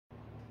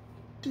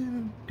Good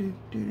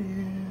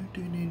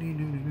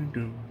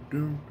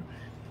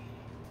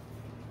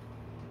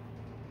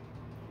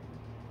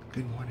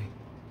morning,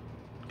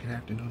 good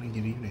afternoon, and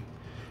good evening.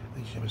 Ladies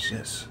and gentlemen,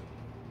 yes,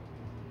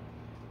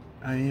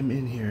 I am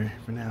in here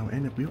for now,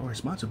 and we are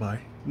sponsored by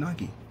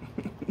Nike.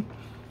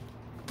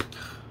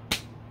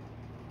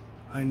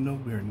 I know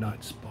we are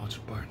not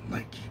sponsored by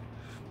Nike,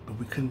 but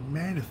we can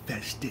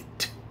manifest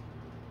it.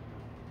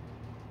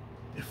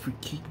 If we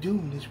keep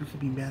doing this, we can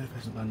be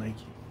manifested by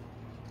Nike.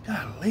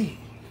 Golly.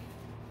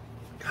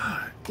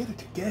 God, get it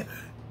together.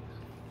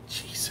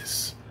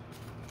 Jesus.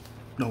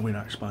 No, we're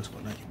not sponsored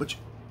by Nike, but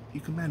you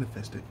can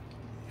manifest it.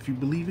 If you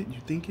believe it, you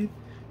think it,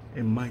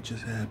 it might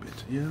just happen.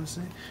 You know what I'm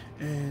saying?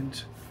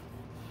 And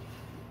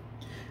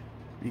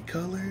we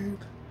colored,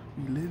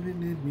 we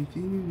living it, we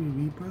thinking,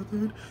 we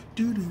brothered.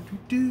 Do.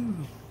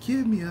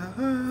 Give me a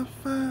high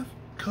five,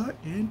 cut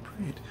and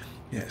print.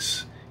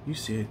 Yes, you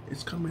see it.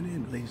 It's coming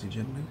in, ladies and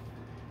gentlemen.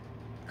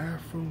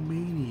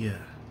 Afromania.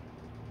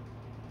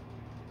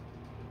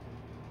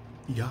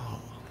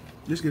 Y'all,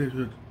 let's get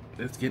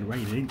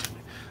right into it.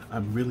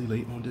 I'm really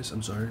late on this.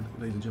 I'm sorry,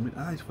 ladies and gentlemen.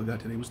 I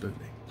forgot today was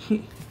Thursday.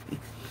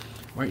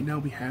 Right now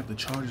we have the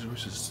Chargers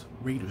versus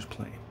Raiders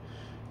playing.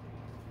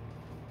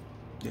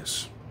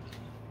 Yes,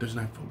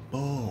 Thursday night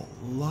football.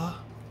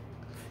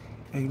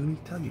 And let me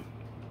tell you,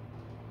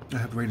 I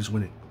have the Raiders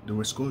winning.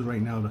 The scores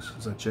right now,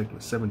 as I checked,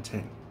 was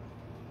 7-10.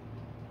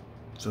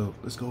 So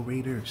let's go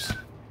Raiders.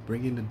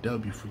 Bring in the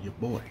W for your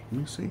boy, let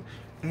me see,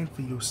 and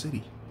for your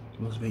city,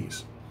 Las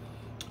Vegas.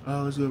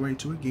 Let's go right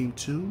to it. Game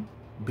 2,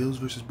 Bills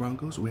versus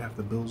Broncos. We have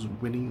the Bills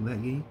winning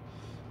that game.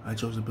 I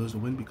chose the Bills to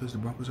win because the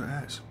Broncos are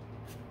ass.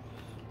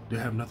 They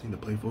have nothing to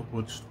play for,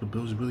 which the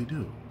Bills really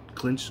do.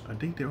 Clinch, I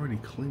think they already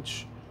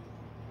clinched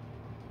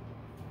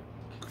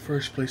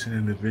first place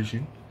in the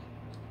division.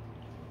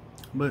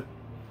 But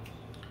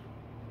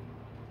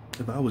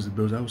if I was the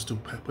Bills, I would still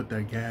put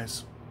the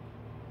gas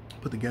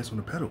on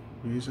the pedal.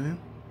 You know what I'm saying?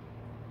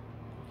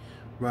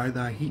 Ride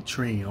that heat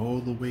train all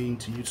the way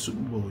into your Super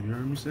Bowl. You know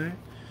what I'm saying?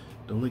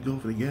 Don't let go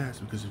for the gas,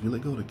 because if you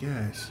let go of the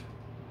gas,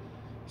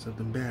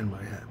 something bad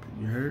might happen.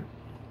 You heard?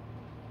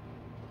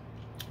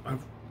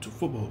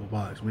 Football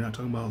wise, we're not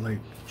talking about like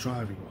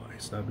driving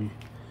wise. That'd be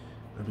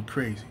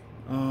crazy.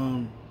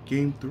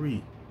 Game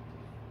 3,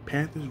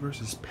 Panthers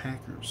versus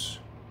Packers.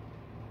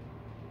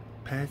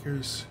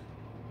 Packers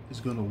is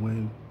gonna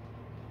win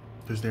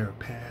because they're a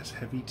pass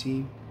heavy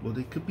team. Well,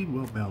 they could be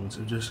well balanced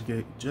if just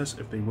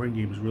if their run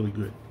game is really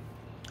good.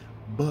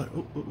 But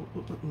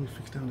let me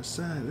fix down the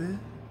side there.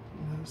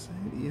 You know what I'm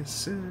saying? Yes,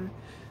 sir.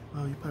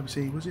 Oh, you probably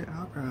say, where's your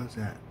eyebrows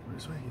at?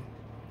 It's right here.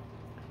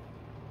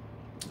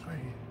 It's right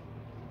here.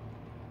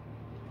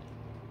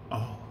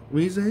 Oh, what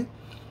do you say?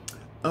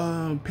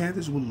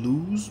 Panthers will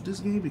lose this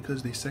game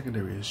because their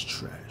secondary is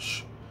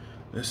trash.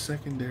 Their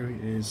secondary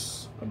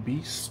is a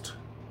beast.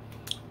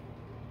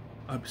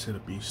 I said a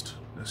beast.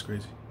 That's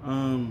crazy.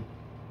 Yeah,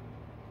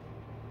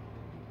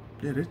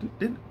 they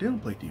don't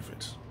play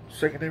defense.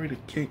 Secondary, they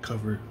can't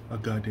cover a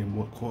goddamn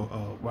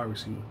wide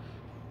receiver,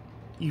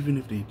 even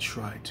if they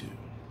try to.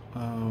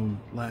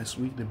 Last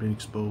week they've been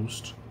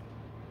exposed.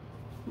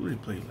 Who did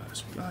they play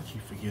last week? I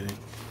keep forgetting.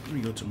 Let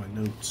me go to my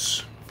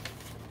notes.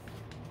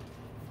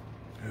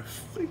 I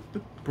think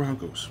the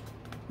Broncos.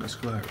 That's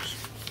hilarious.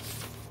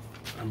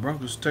 And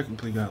Broncos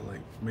technically got like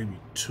maybe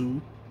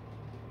 1.5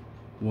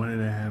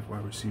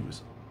 wide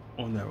receivers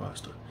on that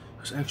roster.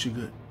 That's actually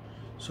good.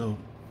 So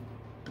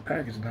the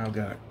Packers now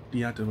got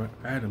Devontae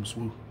Adams,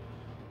 who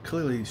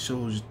clearly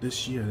shows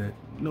this year that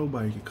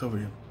nobody can cover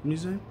him. You know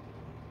what I'm saying?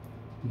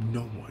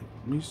 No one.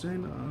 You know what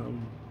I'm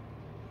saying?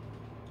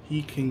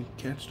 He can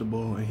catch the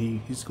ball, and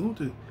he's going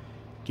to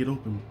get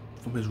open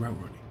from his route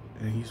running,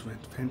 and he's a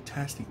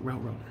fantastic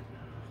route runner.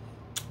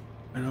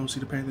 And I don't see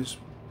the Panthers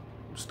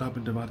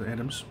stopping Devontae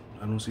Adams.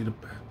 I don't see the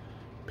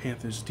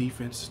Panthers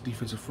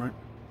defensive front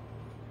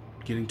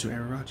getting to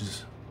Aaron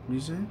Rodgers. You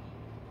know what I'm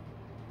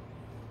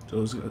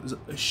saying? So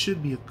it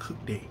should be a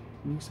cook day.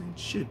 You know what I'm saying?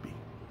 Should be.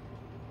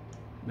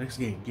 Next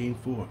game, game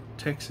 4,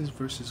 Texans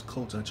versus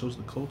Colts. I chose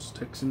the Colts.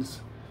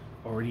 Texans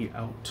already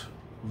out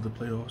of the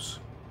playoffs.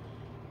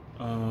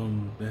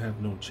 They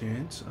have no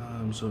chance.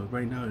 So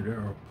right now they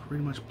are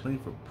pretty much playing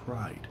for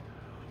pride.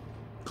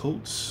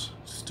 Colts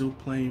still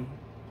playing.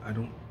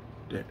 I'm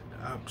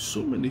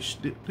assuming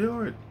they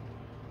are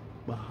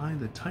behind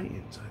the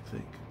Titans, I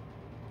think,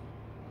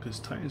 because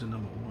Titans are #1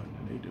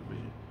 in their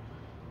division.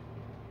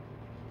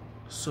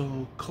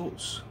 So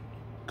Colts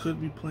could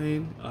be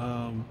playing.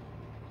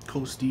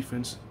 Colts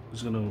defense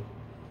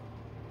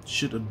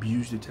should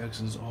abuse the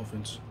Texans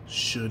offense.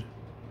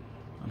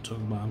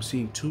 I'm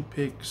seeing 2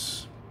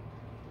 picks,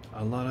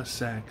 a lot of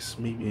sacks,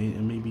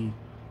 maybe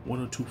 1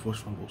 or 2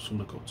 forced fumbles from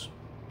the Colts.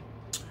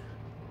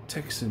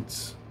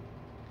 Texans,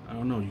 I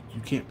don't know.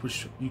 You can't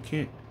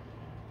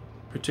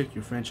protect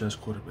your franchise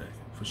quarterback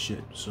for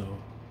shit. So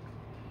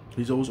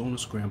he's always on the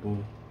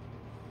scramble,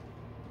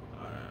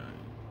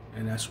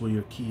 and that's where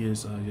your key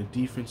is. Your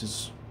defense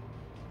is.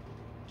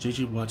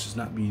 J.J. Watts is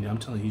not being. I'm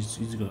telling you,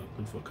 he's gonna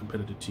look for a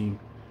competitive team.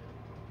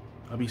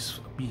 I'll be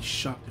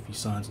shocked if he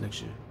signs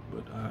next year,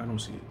 but I don't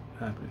see it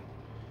happening.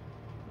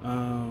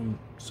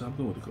 So I'm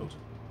going with the Colts.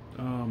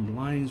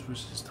 Lions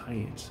versus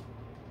Titans.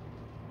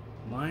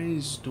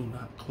 Lions do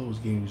not close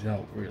games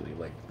out really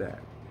like that.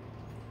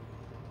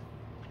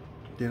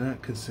 They're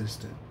not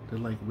consistent. They're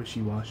like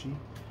wishy-washy.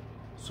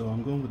 So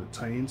I'm going with the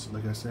Titans.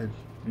 Like I said,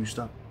 you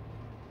stop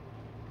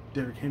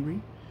Derrick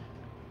Henry,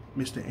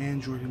 Mr.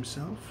 Android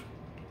himself.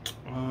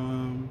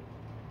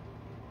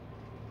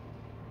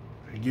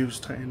 It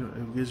gives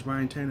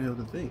Ryan Tannehill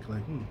to think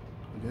like,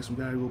 I guess we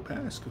gotta go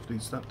past if they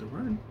stop the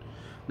run.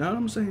 Now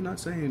I'm saying, not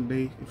saying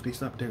if they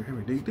stop Derrick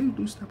Henry, they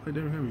do stop by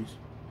Derrick Henry.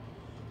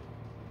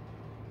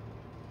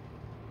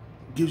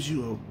 Gives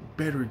you a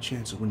better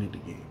chance of winning the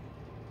game.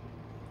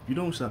 If you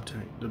don't stop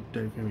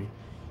Derrick Henry,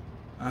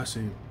 I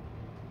say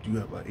you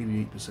got about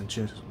 88%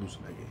 chances of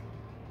losing that game.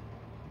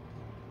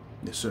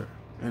 Yes, sir.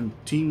 And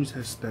teams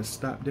that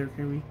stopped Derrick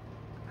Henry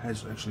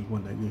has actually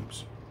won that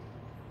games.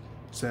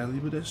 Sadly,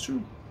 but that's true.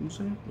 You know what I'm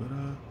saying? But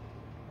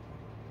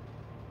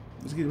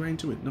let's get right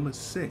into it. Number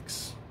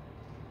 6.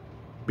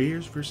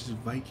 Bears versus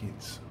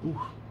Vikings.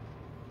 Ooh.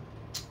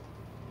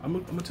 I'm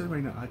gonna tell you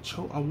right now,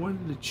 I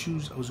wanted to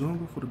choose, I was gonna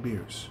go for the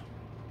Bears.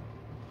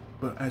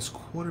 But as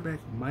quarterback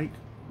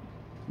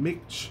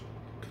Mitch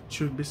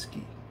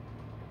Trubisky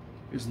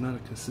is not a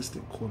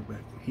consistent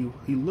quarterback.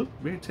 He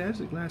looked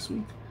fantastic last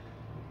week.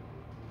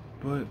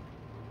 But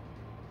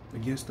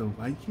against the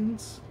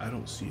Vikings, I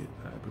don't see it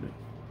happening.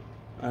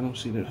 I don't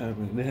see that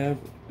happening.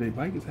 The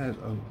Vikings has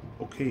a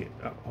okay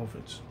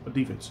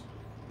defense.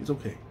 It's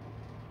okay.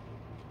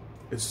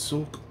 It's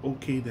so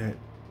okay that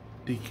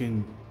they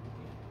can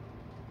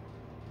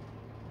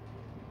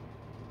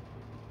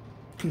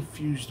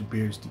confuse the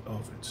Bears'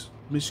 offense.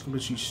 Michigan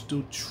is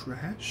still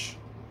trash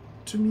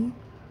to me.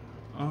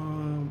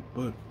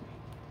 But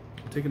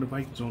I'm taking the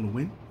Vikings on the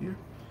win here.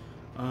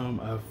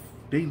 If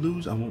they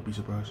lose, I won't be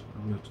surprised.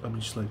 I'll be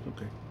just like,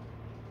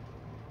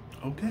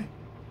 okay.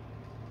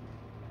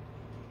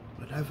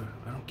 Whatever,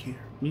 I don't care.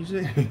 You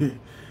say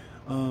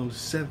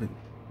 7.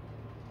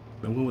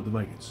 I'm going with the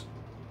Vikings.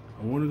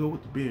 I want to go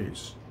with the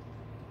Bears,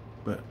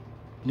 but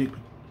Nick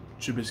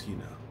Trubisky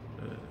now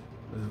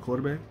as a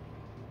quarterback,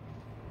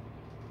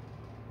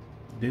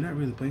 they're not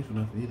really playing for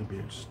nothing either.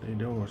 Bears,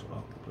 they're always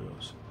out the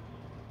playoffs.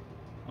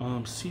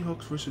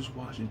 Seahawks versus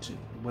Washington,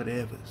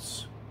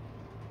 whatevers.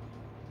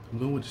 I'm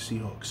going with the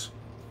Seahawks.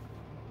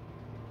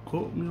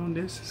 Quote me on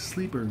this: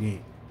 sleeper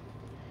game.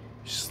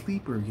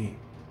 Sleeper game.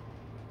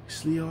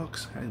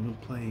 Seahawks have been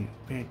playing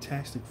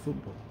fantastic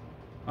football.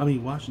 I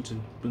mean,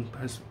 Washington been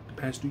the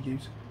past 2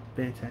 games,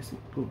 fantastic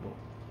football.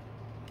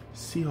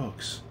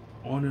 Seahawks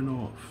on and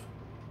off.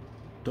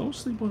 Don't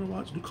sleep on the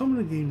Washington. Come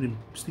in the game and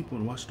sleep on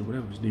the Washington.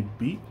 Whatever. They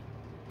beat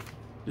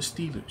the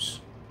Steelers.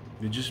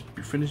 They just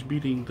finished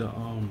beating the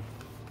what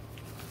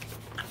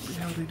the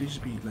hell did they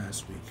just beat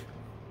last week?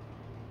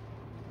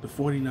 The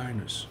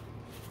 49ers.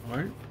 All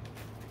right.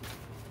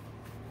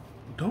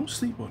 Don't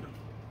sleep on them.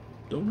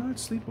 Do not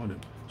sleep on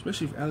them.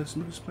 Especially if Alex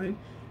Smith is playing,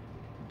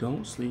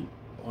 don't sleep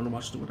on the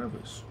Washington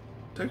whatevers.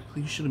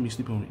 Technically, you shouldn't be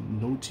sleeping on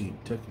no team,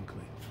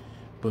 technically.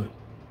 But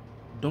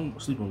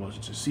don't sleep on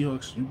Washington.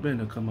 Seahawks, you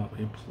better come out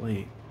and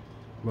play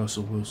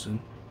Russell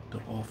Wilson,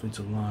 the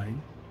offensive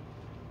line.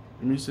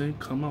 You know what I'm saying?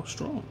 Come out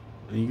strong.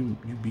 And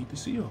you beat the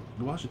Seahawks,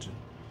 the Washington.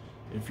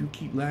 If you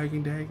keep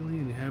lagging, daggling,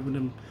 and having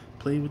them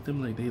play with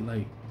them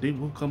they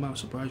will come out,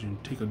 surprise you,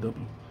 and take a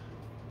W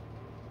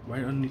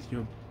right underneath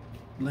your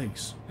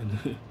legs.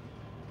 And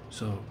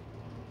so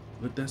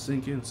let that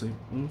sink in. Say, you know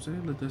what I'm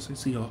saying? Let that say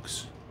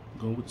Seahawks.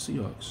 Go with the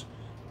Seahawks.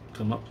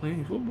 Come up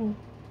playing football.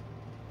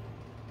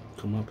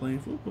 Come up playing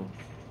football.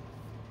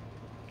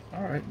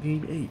 All right,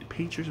 game 8.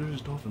 Patriots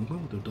versus Dolphins. Go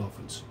with the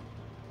Dolphins.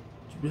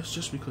 That's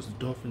just because the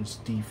Dolphins'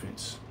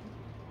 defense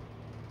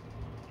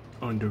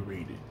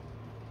underrated.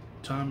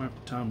 Time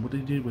after time, what they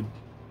did with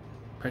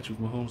Patrick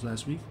Mahomes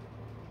last week,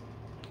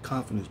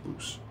 confidence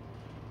boost.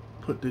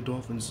 Put the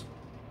Dolphins'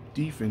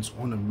 defense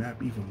on the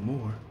map even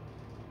more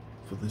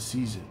for the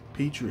season.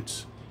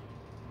 Patriots,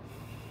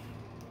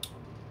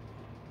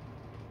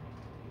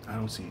 I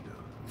don't see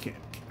it.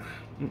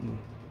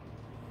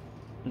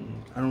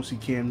 I don't see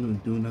Cam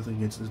Newton doing nothing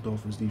against this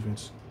Dolphins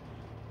defense.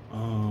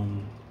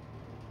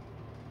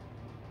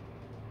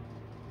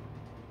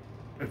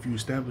 If you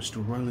establish the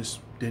run list,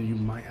 then you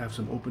might have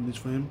some openness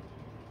for him.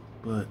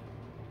 But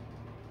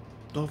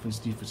Dolphins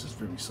defense is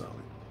very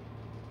solid,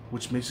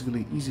 which makes it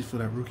really easy for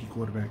that rookie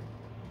quarterback.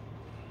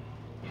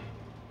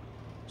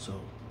 So,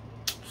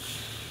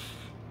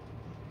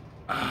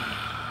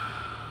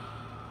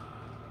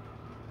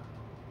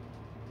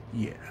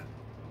 yeah,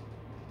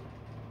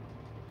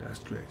 that's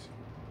crazy.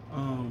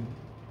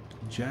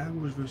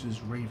 Jaguars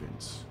versus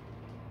Ravens.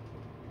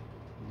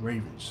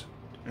 Ravens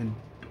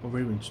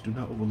do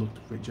not overlook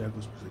the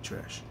Jaguars because they're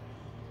trash.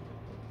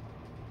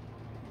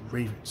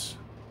 Ravens,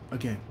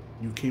 again,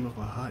 you came off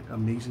a hot,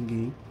 amazing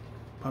game,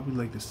 probably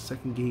like the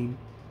second game,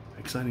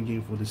 exciting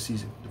game for this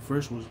season. The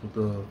first was with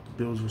the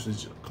Bills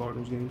versus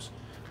Cardinals games,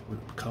 with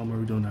Kyle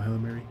Murray doing the Hail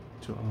Mary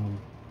to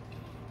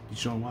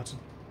Deshaun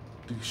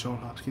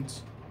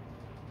Hopkins.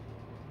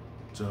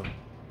 So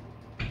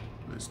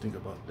let's think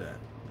about that.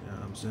 You know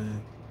what I'm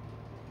saying?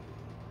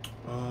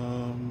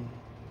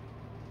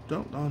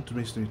 Don't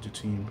underestimate your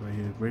team right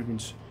here.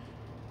 Ravens,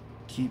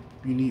 you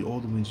need all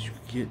the wins you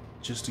can get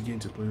just to get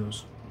into the playoffs. You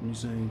know what I'm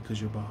saying?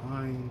 Because you're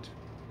behind.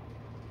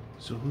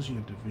 So who's in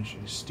your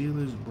division?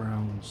 Steelers,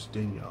 Browns,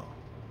 then y'all.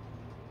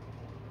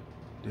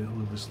 Then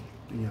whoever's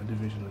in your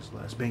division is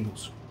last.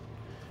 Bengals.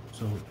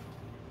 So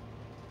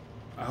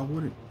I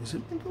wouldn't. Is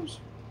it Bengals?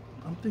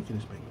 I'm thinking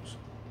it's Bengals.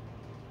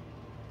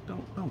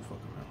 Don't fuck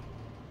around.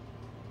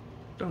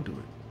 Don't do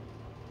it.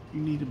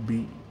 You need to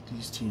beat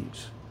these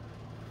teams.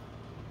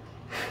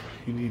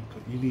 You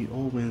need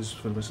all wins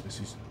for the rest of the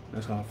season.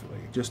 That's how I feel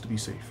like it, just to be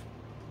safe.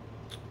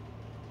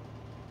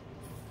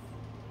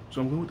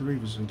 So I'm going with the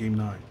Ravens in Game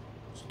 9.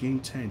 It's Game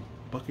 10.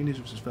 Buccaneers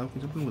versus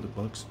Falcons. I'm going with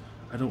the Bucks.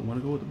 I don't want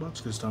to go with the Bucks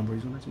because Tom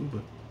Brady's on that team,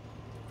 but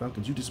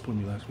Falcons, you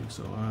disappointed me last week,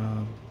 so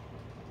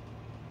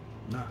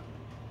nah.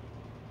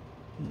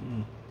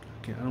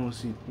 Okay, I don't want to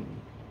see.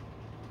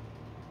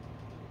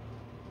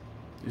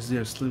 Is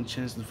there a slim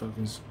chance the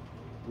Falcons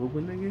will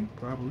win that game?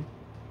 Probably,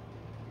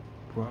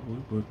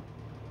 but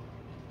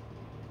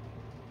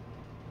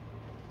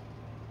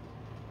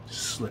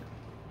slip.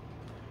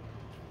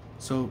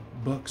 So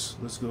Bucks,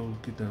 let's go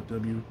get that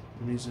W.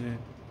 Amazing.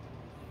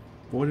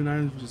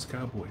 49ers versus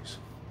Cowboys.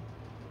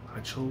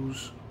 That's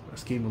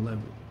game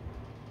 11.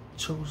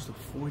 Chose the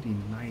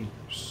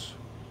 49ers.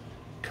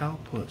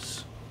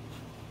 Cowpuss.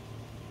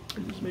 I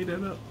just made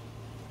that up.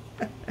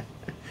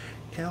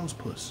 Cow's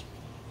puss.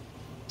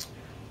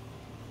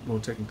 Well,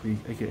 technically,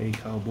 aka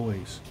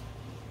Cowboys.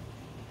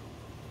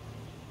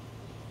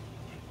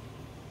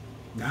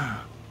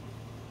 Nah.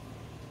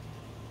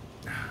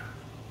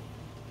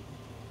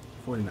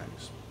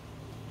 49ers.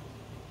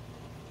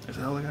 That's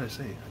all I gotta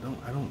say.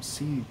 I don't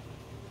see.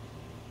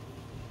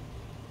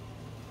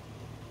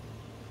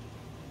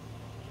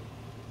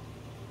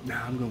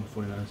 Nah, I'm going with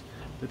 49ers.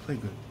 They play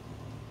good.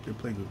 They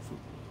play good football.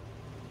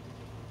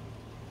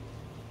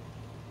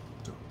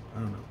 So, I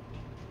don't know.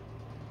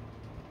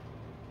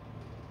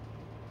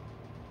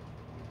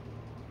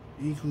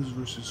 Eagles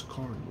versus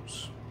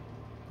Cardinals.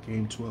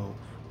 Game 12.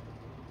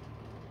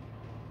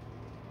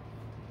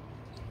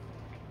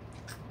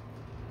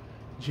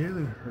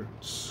 Jalen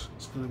Hurts.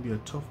 It's going to be a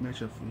tough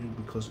matchup for you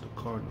because of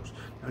the Cardinals.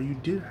 Now, you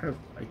did have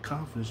a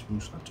confidence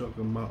boost. I'm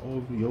talking about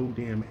over your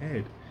damn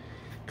head.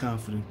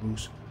 Confidence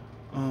boost.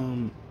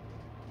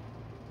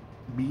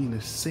 Beating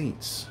the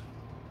Saints.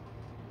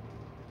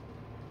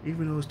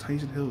 Even though it's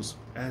Tyson Hill's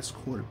ass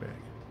quarterback.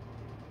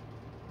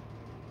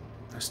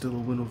 That's still a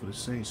win over the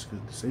Saints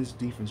because the Saints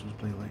defense was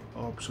playing like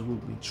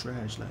absolutely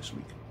trash last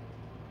week.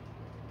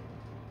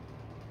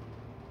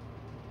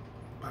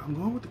 But I'm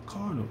going with the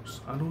Cardinals.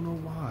 I don't know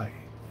why.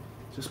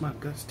 Just my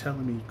gut's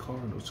telling me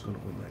Cardinals are going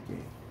to win that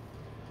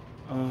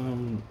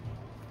game.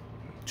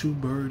 Two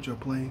birds are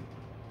playing.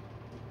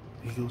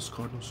 Eagles,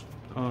 Cardinals.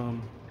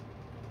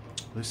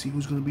 Let's see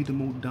who's going to be the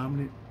more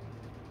dominant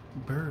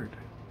bird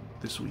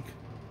this week.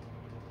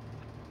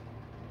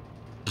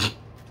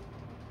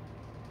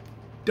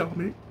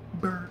 Dominant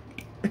bird.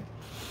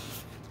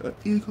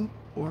 Eagle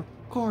or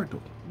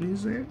Cardinal. You know what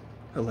I'm saying?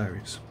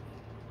 Hilarious.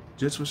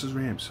 Jets versus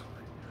Rams.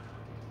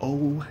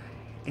 0-16.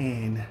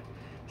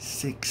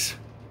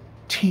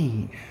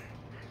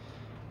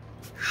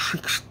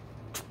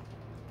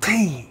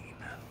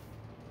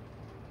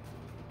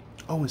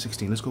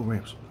 0-16. Let's go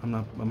Rams. I'm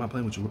not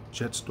playing with you.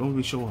 Jets, don't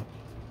even show up.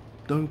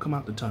 Don't even come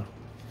out the tunnel.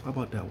 How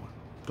about that one?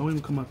 Don't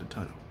even come out the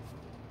tunnel.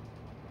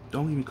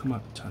 Don't even come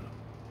out the tunnel.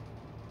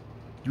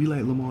 You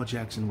like Lamar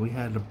Jackson. We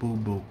had the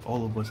boo-boo.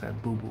 All of us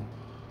had boo-boo.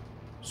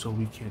 So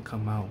we can't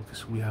come out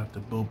because we have the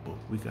boo-boo.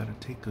 We got to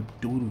take a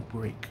doodle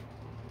break.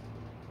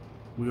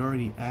 We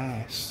already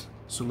ass.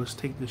 So let's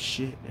take the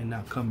shit and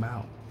not come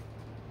out.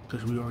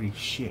 Because we already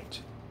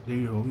shit. There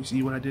you go. You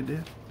see what I did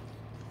there?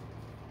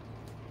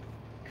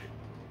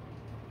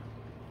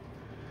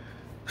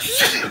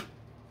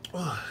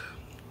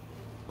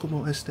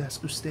 Como estas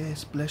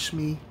ustedes? Bless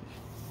me.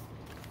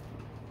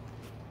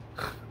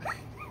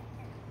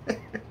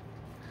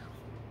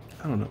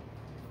 I don't know.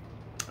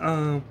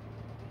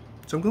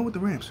 So I'm going with the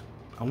Rams.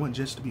 I want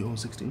Jets to be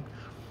 0-16.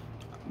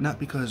 Not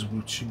because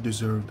we should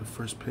deserve the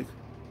first pick.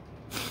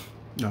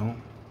 No,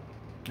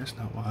 that's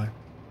not why.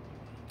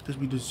 Because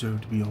we deserve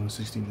to be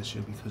 0-16 this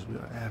year because we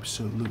are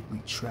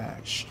absolutely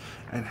trash.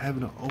 And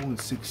having an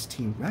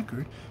 0-16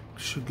 record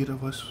should get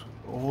us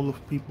all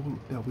of people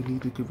that we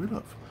need to get rid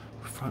of.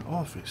 Front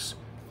office,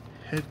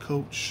 head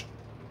coach,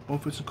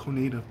 offensive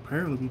coordinator.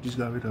 Apparently we just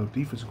got rid of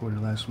defensive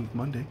coordinator last week,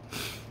 Monday.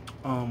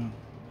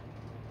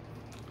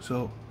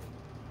 So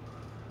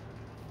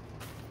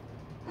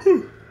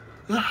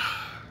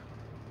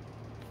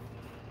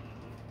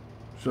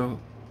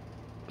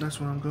that's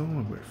what I'm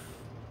going with.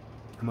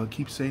 I'm gonna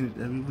keep saying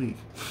it every week.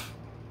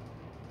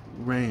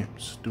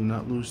 Rams, do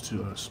not lose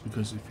to us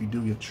because if you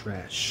do, you're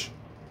trash.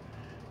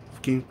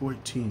 Game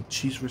 14,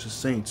 Chiefs versus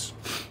Saints.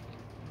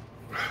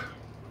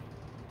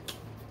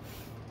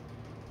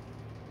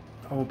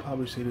 I will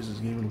probably say this is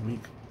game of the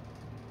week.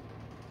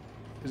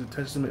 is a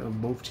testament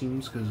of both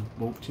teams because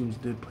both teams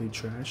did play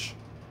trash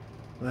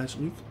last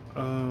week.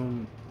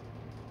 And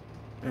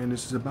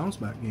this is a bounce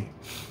back game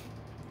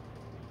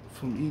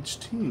from each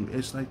team.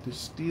 It's like the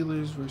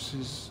Steelers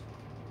versus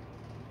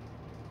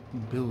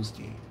Bills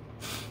game.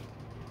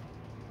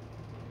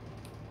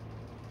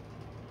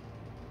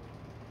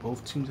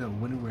 Both teams have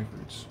winning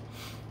records,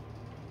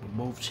 but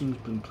both teams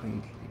been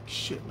playing like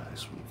shit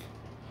last week.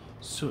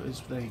 So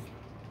it's like,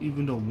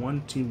 even though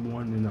one team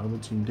won and the other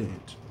team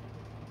didn't,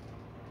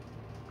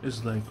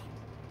 it's like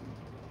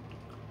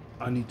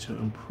I need to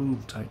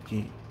improve type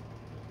game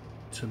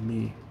to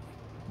me,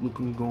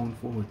 looking going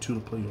forward to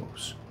the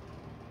playoffs.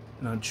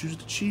 And I choose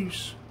the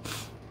Chiefs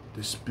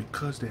just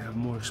because they have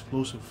more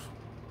explosive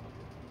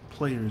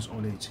players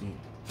on their team.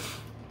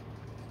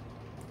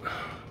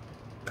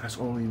 That's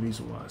the only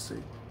reason why I say.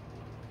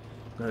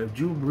 Now, if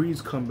Drew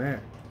Brees come back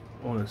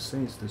on the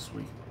Saints this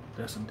week,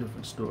 that's a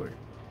different story.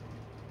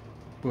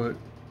 But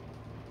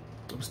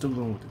I'm still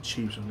going with the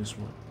Chiefs on this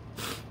one.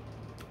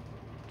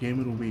 Game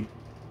of the week.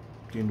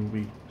 Game of the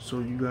week. So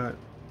you got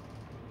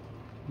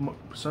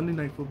Sunday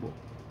Night Football,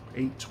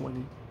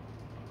 8:20.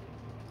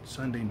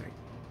 Sunday night.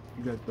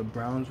 You got the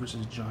Browns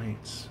versus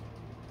Giants.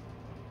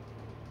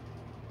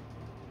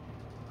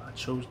 I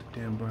chose the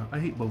damn Browns. I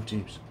hate both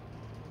teams.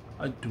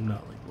 I do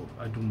not like both.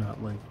 I do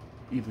not like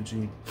either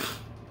team.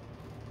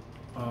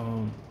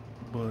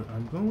 But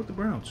I'm going with the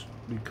Browns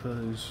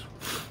because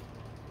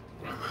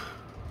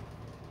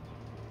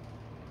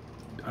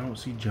I don't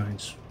see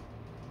Giants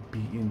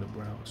beating the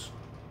Browns.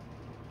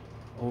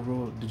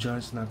 Overall, the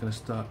Giants are not going to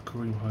stop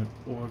Kareem Hunt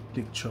or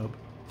Nick Chubb.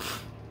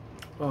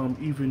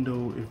 Even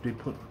though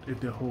if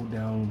they hold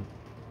down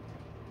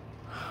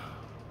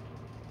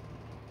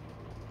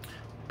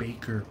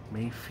Baker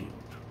Mayfield,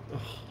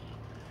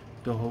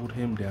 they'll hold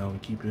him down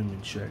and keep him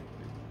in check.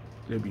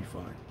 They'll be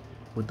fine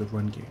with the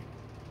run game.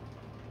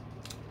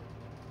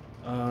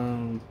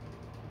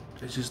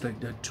 It's just like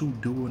that two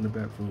duo in the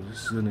backfield.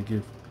 This is gonna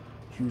give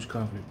huge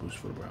confidence boost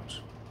for the Browns.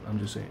 I'm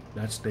just saying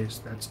that's their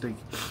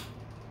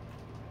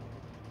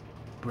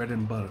bread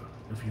and butter,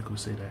 if you could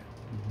say that.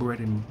 Bread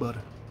and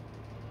butter.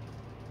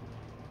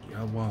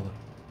 Yeah, Waller.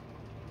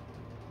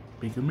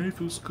 Baker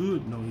Mayfield's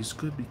good. No, he's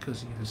good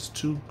because he has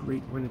two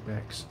great running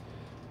backs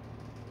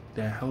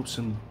that helps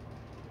him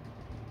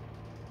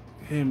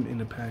in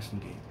the passing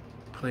game.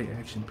 Play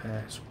action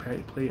pass,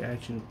 play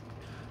action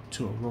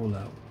to a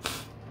rollout.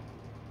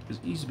 It's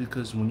easy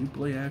because when you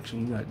play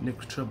action, you got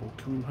Nick Chubb,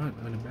 Kareem Hunt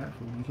in the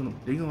backfield.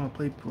 They're gonna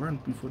play run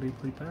before they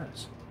play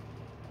pass.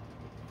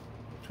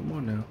 Come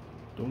on now,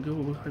 don't get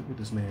overhyped with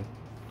this man.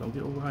 Don't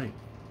get overhyped.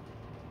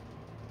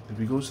 If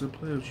he goes to the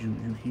playoffs,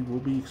 he will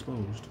be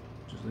exposed.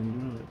 Just letting you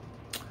know that.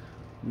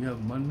 We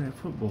have Monday Night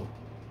Football,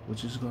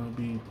 which is gonna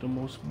be the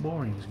most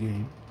boring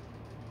game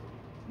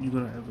you're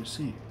gonna ever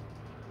see.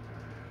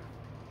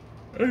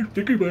 I'm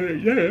thinking about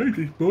it. Yeah,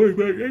 it's boring,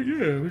 but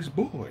yeah, it's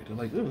boring. They're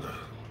like, ugh.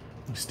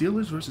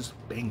 Steelers versus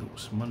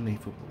Bengals, Monday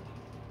Night Football.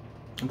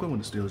 I'm going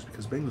with the Steelers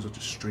because Bengals are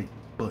just straight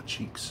butt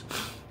cheeks.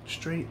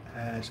 Straight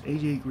ass.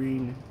 AJ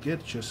Green,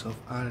 get yourself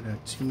out of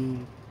that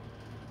team.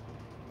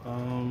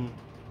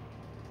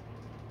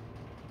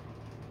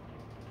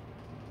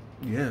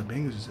 Yeah,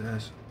 Bengals is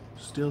ass.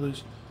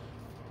 Steelers,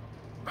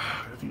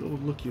 if you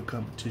overlook your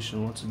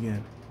competition once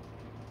again,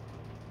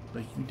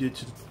 like you did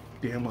to the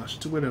damn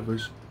Washington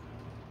whatevers,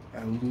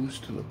 and lose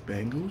to the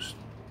Bengals,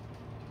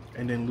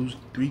 and then lose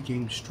 3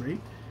 games straight,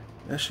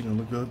 that shit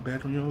gonna look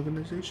bad on your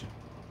organization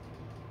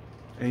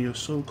and your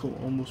so-called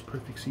almost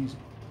perfect season.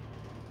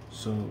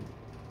 So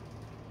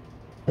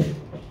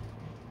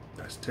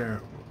that's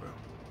terrible, bro.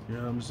 You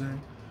know what I'm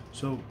saying?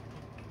 So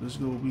let's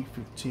go week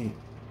 15.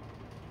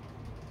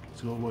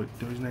 Let's go what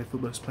Thursday Night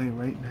Football is playing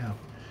right now.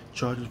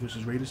 Chargers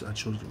versus Raiders. I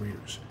chose the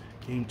Raiders.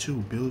 Game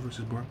 2, Bills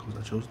versus Broncos.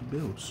 I chose the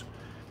Bills.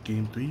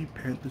 Game 3,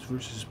 Panthers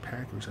versus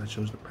Packers. I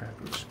chose the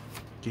Packers.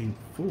 Game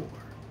 4,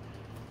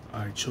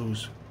 I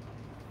chose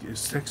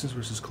Texans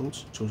versus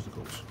Colts. Chose the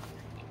Colts.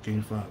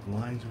 Game 5,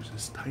 Lions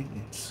versus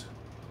Titans.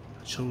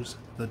 I chose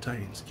the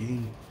Titans.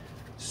 Game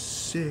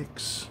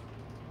 6,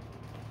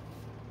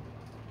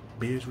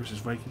 Bears versus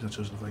Vikings. I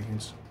chose the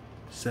Vikings.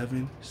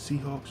 7,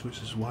 Seahawks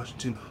versus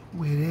Washington.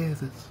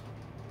 Whatever.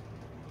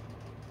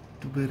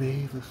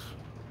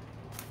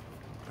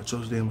 I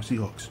chose the damn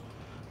Seahawks.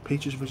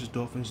 Patriots versus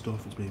Dolphins.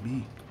 Dolphins,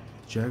 baby.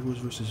 Jaguars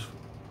versus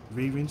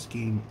Ravens.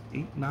 Game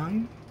 8,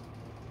 9.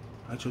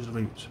 I chose the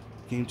Ravens.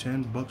 Game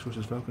 10, Bucks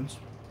versus Falcons.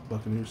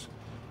 Buccaneers.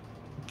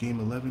 Game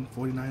 11,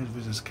 49ers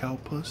versus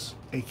Cowpuss,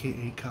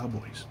 a.k.a.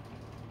 Cowboys.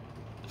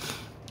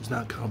 It's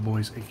not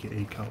Cowboys,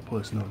 a.k.a.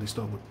 Cowpuss. No, they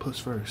start with puss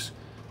first.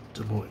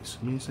 The boys.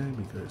 You know what I'm saying?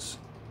 Because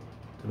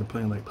they've been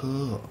playing like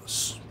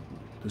puss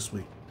this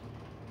week.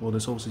 Well,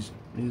 this whole season.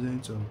 You know what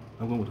I'm saying? So,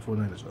 I'm going with the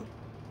 49ers,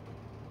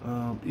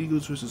 though.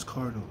 Eagles versus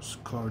Cardinals.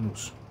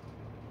 Cardinals.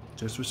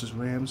 Jets versus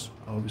Rams.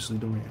 Obviously,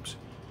 the Rams.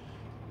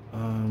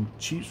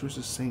 Chiefs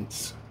versus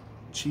Saints.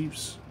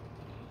 Chiefs.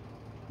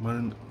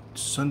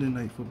 Sunday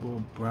Night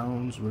Football.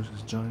 Browns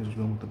versus Giants. We're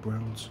going with the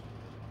Browns.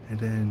 And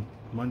then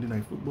Monday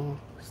Night Football,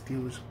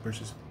 Steelers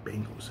versus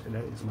Bengals. And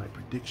that is my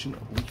prediction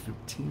of Week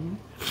 15.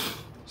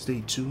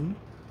 Stay tuned.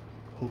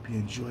 Hope you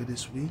enjoy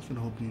this week and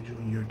hope you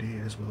enjoy your day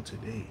as well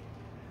today.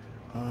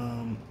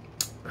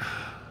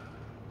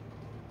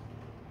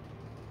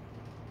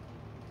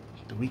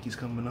 The week is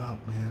coming up,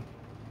 man.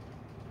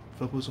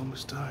 Football's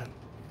almost done.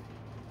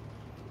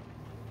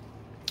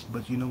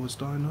 But you know what's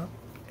starting up?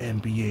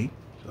 NBA.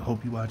 I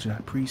hope you're watching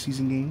our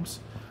preseason games.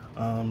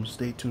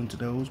 Stay tuned to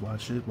those.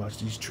 Watch it. Watch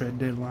these trade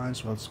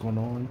deadlines. What's going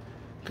on?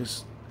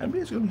 Because NBA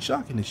is going to be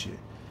shocking this year.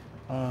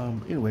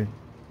 Anyway,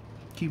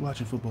 keep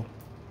watching football.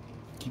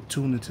 Keep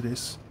tuning into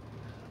this.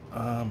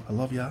 I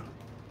love y'all.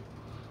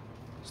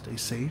 Stay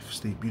safe.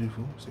 Stay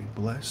beautiful. Stay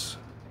blessed.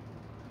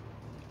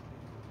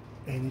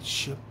 And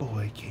it's your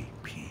boy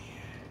KP.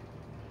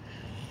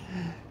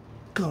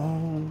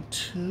 Going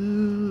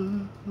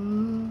to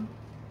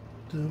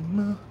the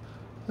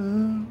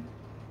moon.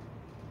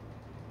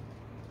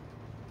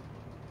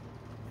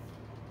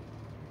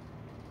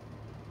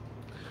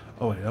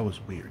 Oh wait, that was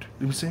weird. You know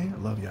what I'm saying? I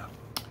love y'all.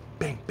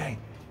 Bang, bang.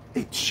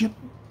 It's your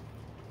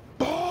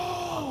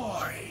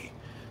boy.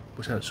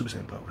 What's that? Super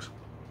Saiyan powers.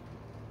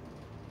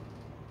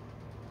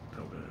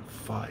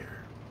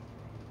 Fire.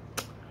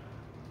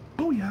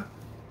 Booyah.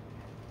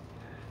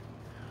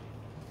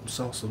 I'm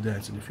salsa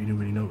dancing if you didn't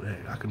really know that.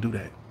 I can do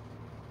that.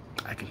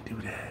 I can do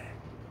that.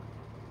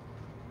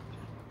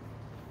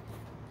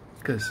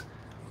 Because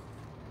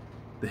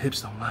the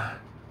hips don't lie.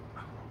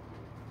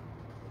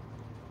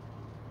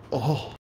 Oh.